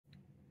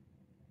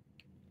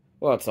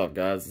What's up,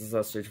 guys? This is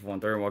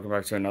S3213 and welcome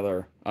back to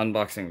another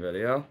unboxing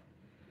video.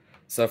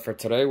 So for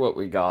today, what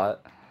we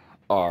got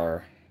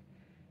are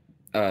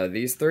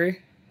these three.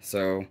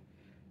 So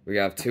we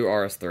have two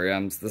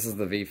RS3Ms. This is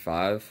the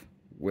V5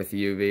 with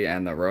UV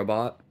and the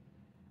robot.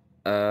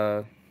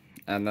 And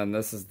then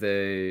this is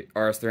the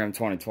RS3M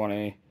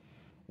 2020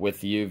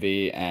 with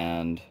UV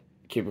and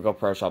Cubicle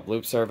Pro Shop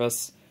loop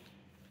service.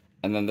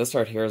 And then this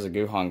right here is a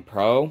GuHong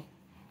Pro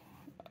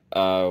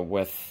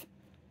with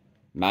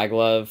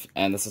Maglev,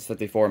 and this is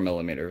 54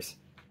 millimeters.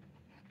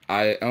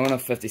 I own a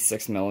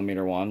 56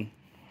 millimeter one,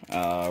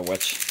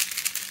 which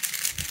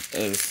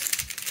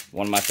is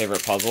one of my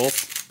favorite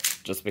puzzles,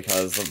 just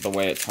because of the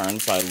way it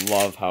turns. I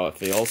love how it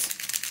feels,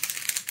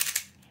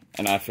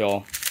 and I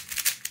feel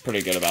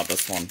pretty good about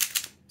this one.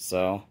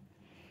 So,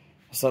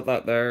 I'll set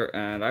that there,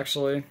 and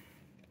actually,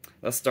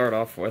 let's start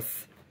off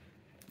with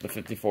the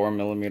 54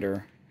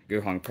 millimeter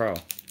GuHong Pro.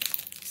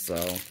 So,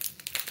 I'm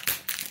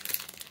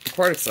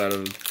quite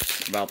excited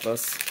about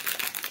this.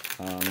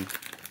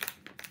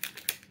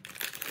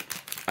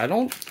 I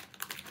don't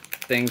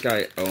think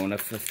I own a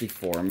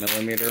 54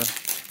 millimeter.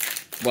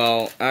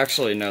 Well,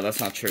 actually, no,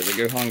 that's not true. The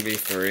GuHong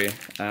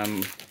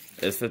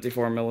V3 is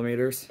 54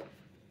 millimeters.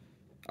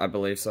 I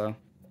believe so.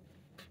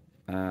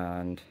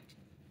 And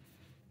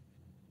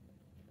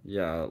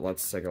yeah,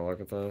 let's take a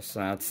look at this.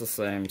 That's the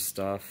same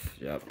stuff.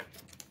 Yep.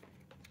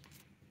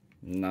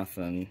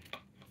 Nothing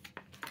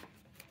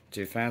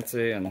too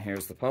fancy, and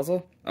here's the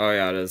puzzle. Oh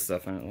yeah, it is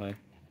definitely.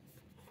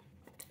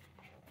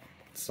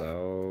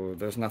 So,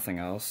 there's nothing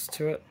else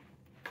to it.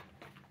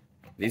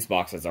 These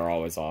boxes are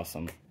always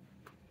awesome.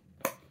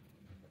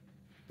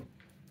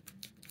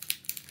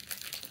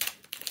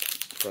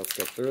 So let's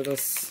go through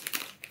this.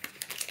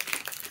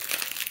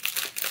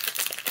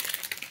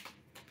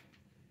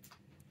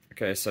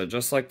 Okay, so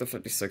just like the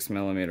 56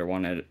 millimeter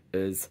one, it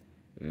is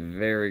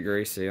very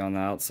greasy on the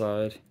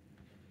outside.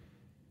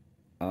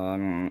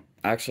 I'm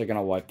actually going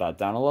to wipe that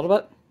down a little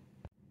bit.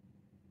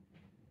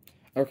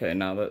 Okay,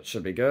 now that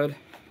should be good.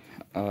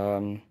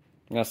 I'm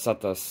going to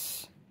set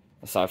this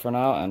aside for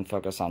now and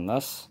focus on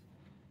this.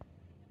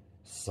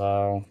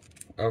 So,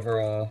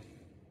 overall,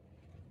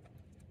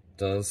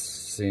 does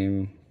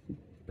seem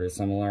pretty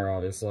similar,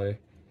 obviously.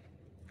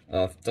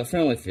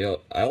 Definitely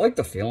I like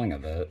the feeling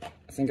of it.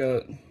 I think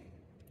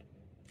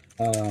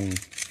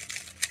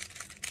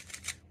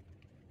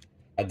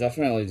I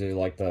definitely do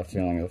like the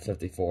feeling of the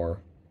 54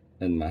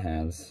 in my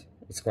hands.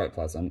 It's quite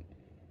pleasant.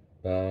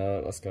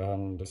 But let's go ahead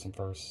and do some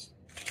first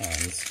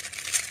turns.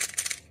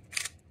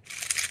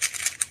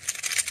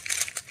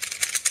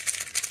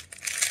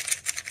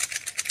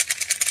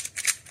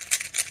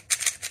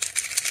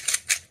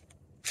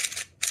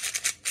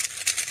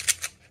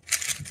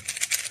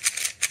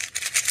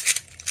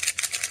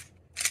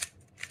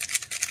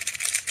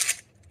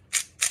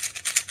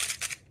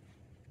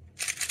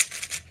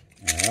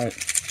 Alright.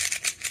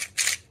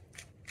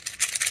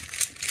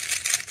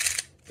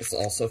 This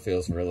also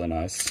feels really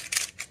nice.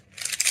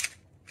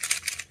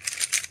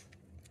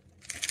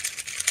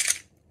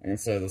 I can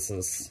say this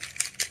is...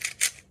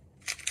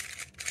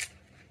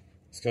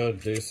 It's gonna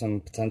do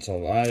some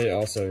potential. I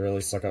also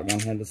really suck at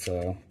one-handed,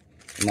 so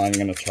I'm not even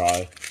gonna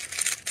try.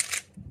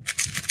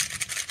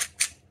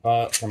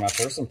 But for my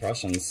first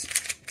impressions,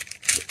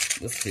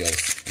 this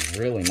feels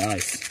really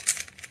nice.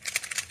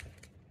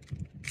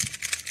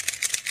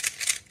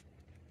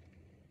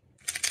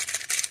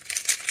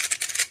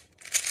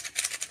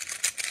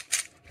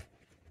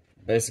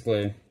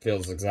 Basically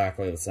feels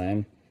exactly the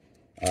same,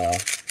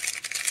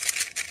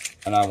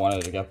 and I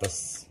wanted to get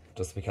this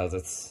just because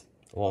it's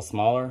a little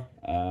smaller,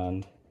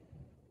 and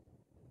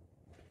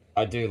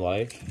I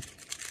definitely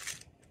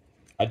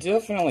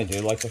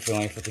do like the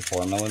feeling of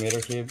 54 millimeter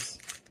cubes,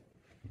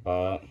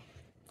 but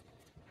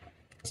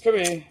this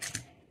could be,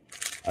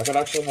 I could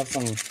actually have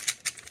some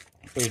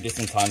pretty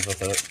decent times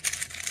with it.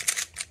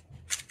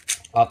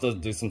 I'll have to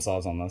do some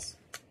solves on this,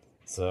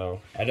 so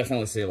I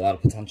definitely see a lot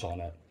of potential in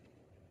it.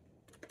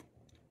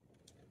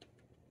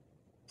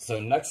 So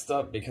next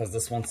up, because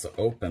this wants to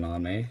open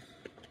on me,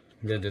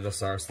 I'm going to do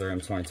this RS3M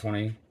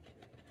 2020.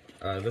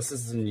 This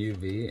is in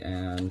UV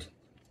and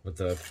with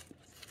the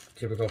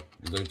Cubicle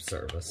loop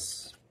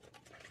service.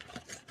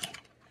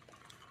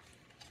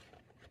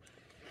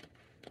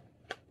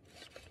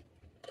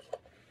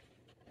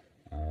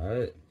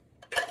 Alright.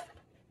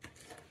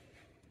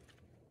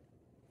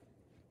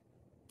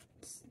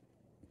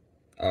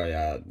 Oh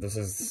yeah, this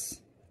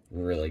is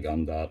really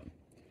gummed up.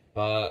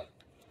 But,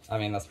 I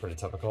mean, that's pretty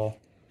typical.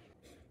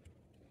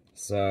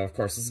 So, of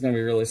course, this is going to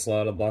be really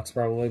slow out of box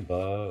probably,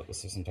 but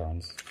let's do some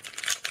turns.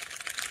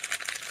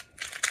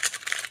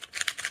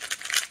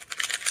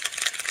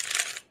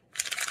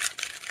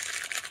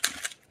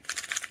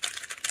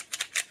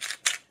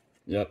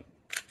 Yep.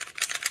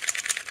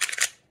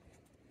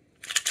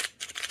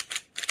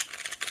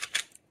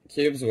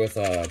 Cubes with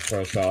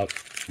Pro Shop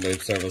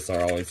loop service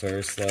are always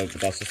very slow,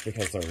 but that's just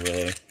because they're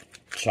really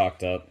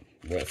chalked up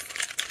with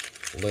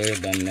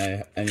lube,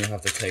 and you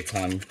have to take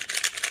time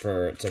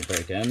for it to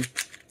break in.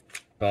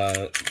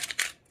 But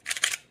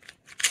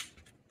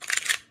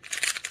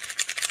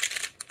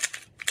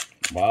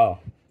Wow.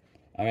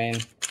 I mean,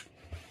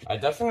 I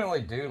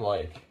definitely do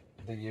like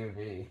the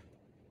UV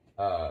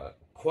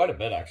quite a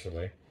bit,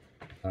 actually.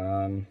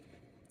 Where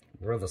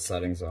are the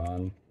settings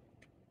on?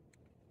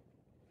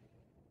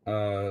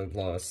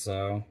 Low,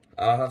 so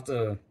I'll have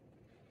to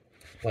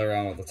play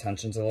around with the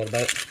tensions a little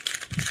bit.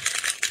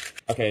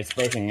 Okay, it's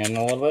breaking in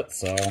a little bit,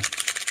 so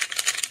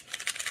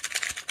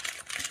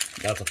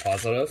that's a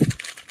positive.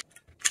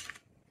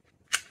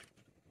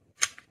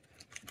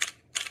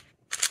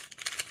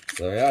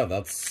 So yeah,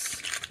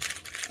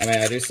 I mean,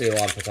 I do see a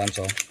lot of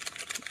potential,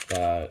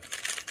 but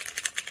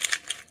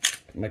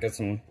I'm making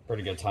some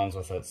pretty good times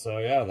with it. So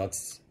yeah,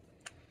 that's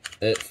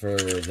it for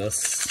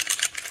this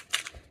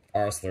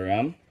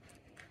RS3M.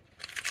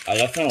 I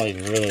definitely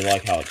really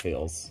like how it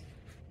feels.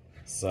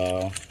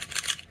 So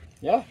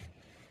yeah,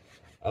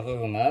 other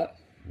than that,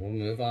 we'll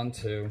move on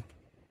to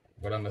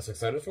what I'm most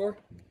excited for,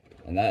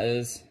 and that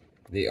is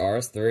the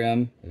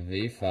RS3M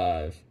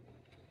V5.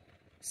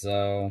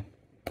 So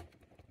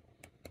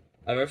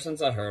ever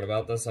since I heard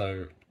about this,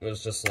 I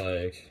was just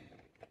like,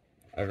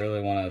 I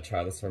really want to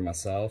try this for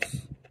myself.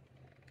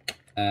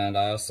 And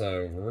I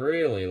also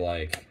really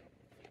like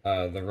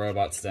the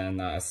robot stand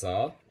that I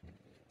saw.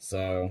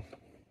 So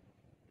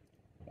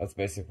that's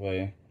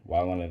basically why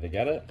I wanted to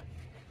get it.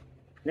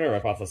 I'm going to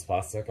rip off this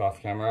plastic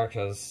off camera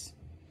because,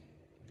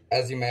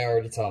 as you may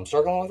already tell, I'm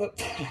struggling with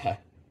it.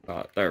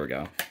 Oh, there we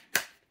go.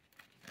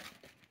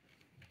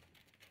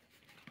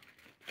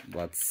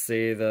 Let's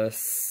see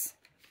this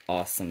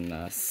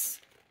awesomeness.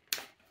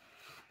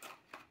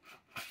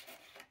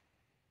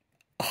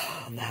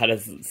 Oh, that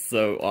is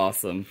so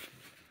awesome.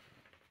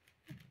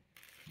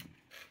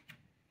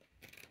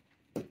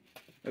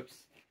 Oops.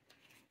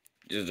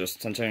 These are just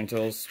tensioning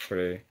tools,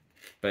 pretty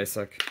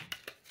basic.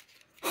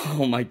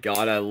 Oh my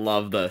god, I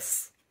love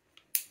this.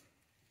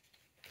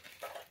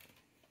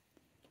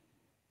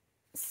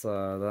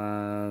 So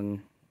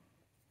then,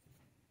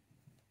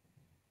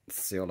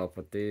 sealed up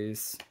with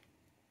these.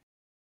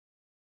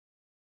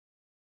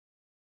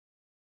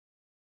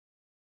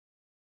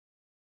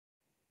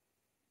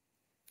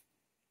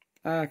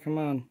 Ah, come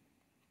on.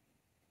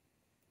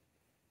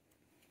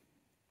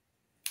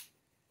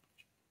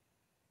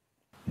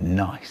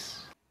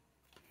 Nice.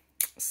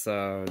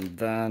 So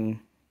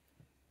then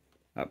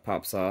that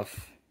pops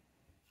off,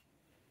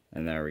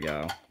 and there we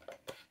go.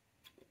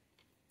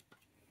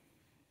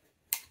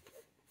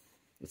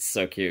 It's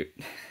so cute.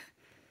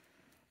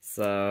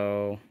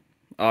 So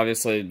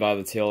obviously by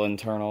the teal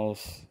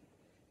internals,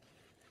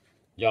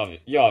 you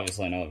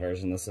obviously know what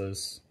version this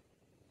is.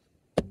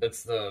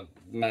 It's the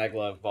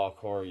Maglev ball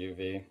core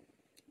UV.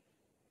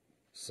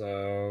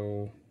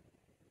 So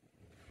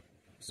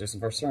let's do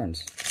some first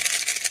turns.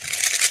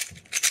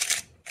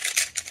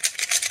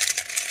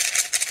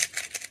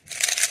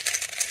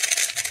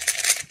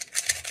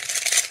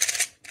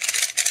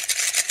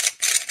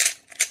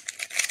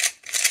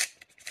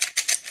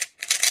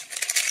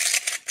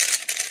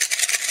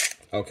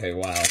 Okay,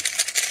 wow.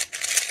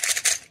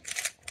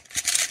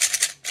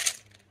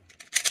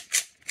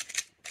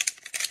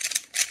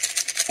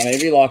 I may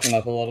be locking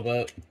up a little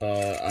bit,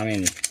 but I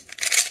mean,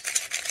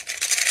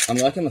 I'm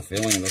liking the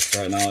feeling of this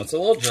right now. It's a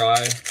little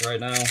dry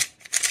right now,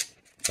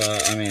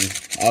 but I mean,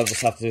 I'll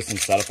just have to do some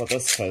setup with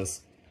this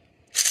because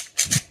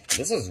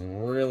this is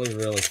really,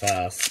 really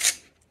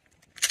fast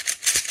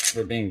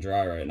for being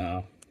dry right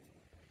now.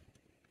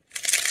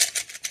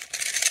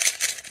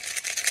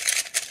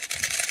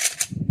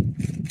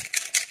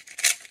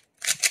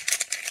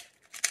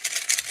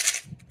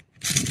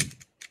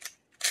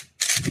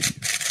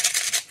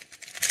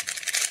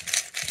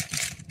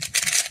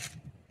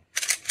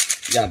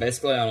 Yeah,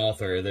 basically on all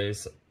three of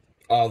these,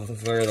 all the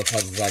three of the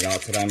puzzles I got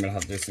today, I'm going to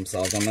have to do some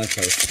solves on them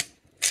because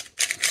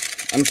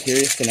I'm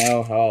curious to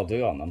know how I'll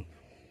do on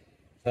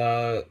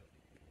them.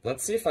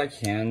 Let's see if I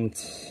can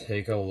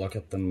take a look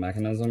at the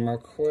mechanism real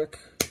quick.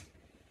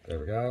 There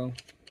we go.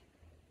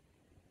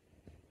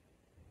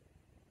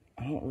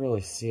 I don't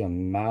really see a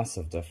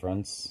massive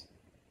difference.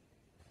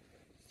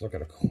 Let's look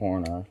at a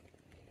corner.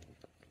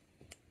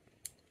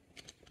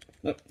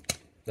 Nope.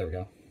 There we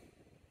go.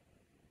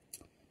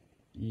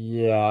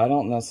 Yeah, I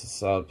don't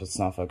necessarily, it's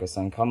not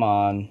focusing, come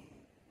on.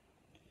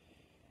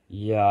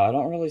 Yeah, I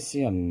don't really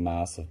see a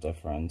massive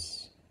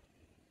difference.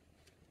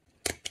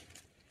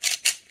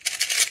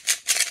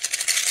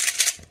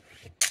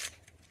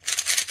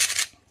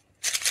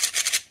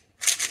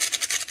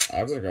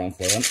 Eggs are going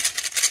fluent.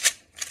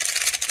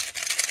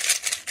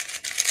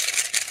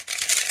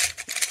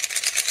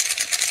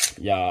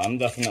 Yeah, I'm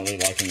definitely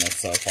liking this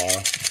so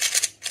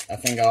far. I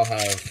think I'll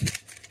have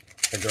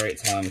a great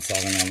time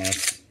solving on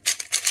this.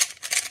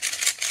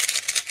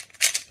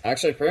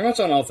 Actually, pretty much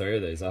on all three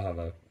of these, I have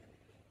a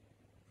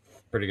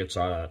pretty good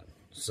shot at.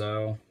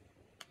 So,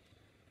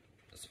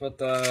 let's put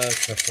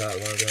check that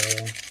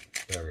logo.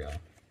 There we go.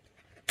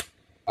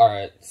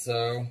 Alright,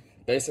 so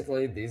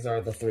basically, these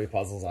are the three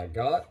puzzles I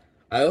got.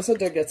 I also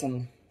did get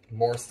some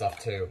more stuff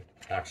too,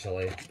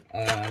 actually.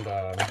 And,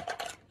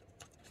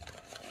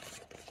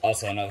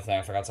 also another thing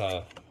I forgot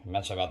to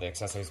mention about the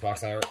accessories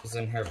box that was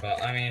in here, but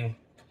I mean,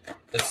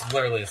 It's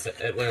literally,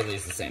 it literally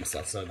is the same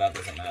stuff, so that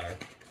doesn't matter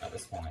at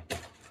this point.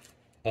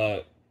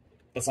 But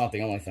that's not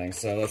the only thing,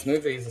 so let's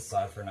move these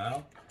aside for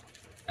now.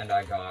 And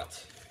I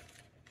got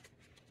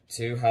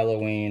 2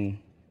 Halloween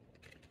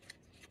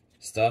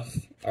stuff,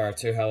 or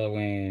 2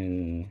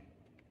 Halloween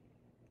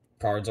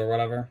cards or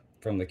whatever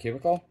from the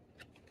cubicle.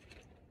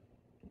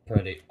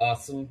 Pretty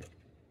awesome.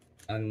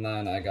 And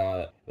then I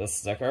got this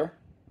sticker,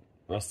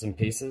 Rest in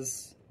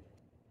Pieces.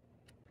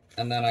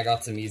 And then I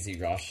got some Easy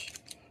Rush.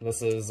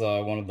 This is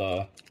one of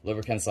the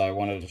lubricants I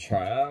wanted to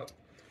try out.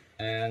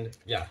 And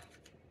yeah.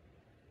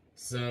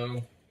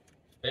 So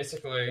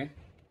basically,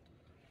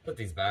 put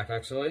these back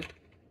actually.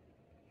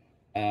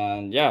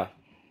 And yeah,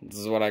 this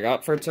is what I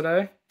got for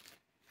today.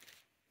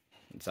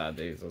 Let's add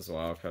these as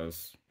well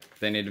because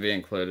they need to be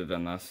included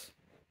in this.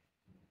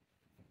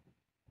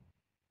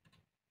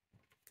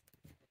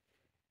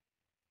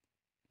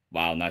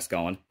 Wow, nice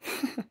going.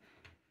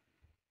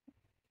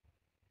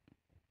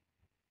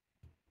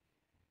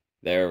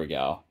 There we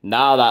go.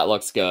 Now that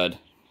looks good.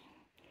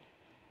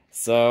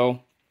 So,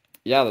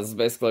 yeah, this is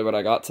basically what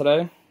I got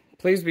today.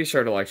 Please be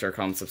sure to like, share,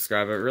 comment,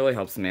 subscribe. It really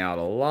helps me out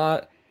a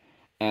lot.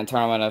 And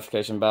turn on my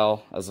notification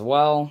bell as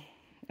well.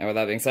 And with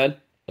that being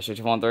said,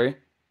 RS3M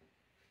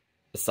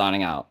is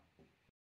signing out.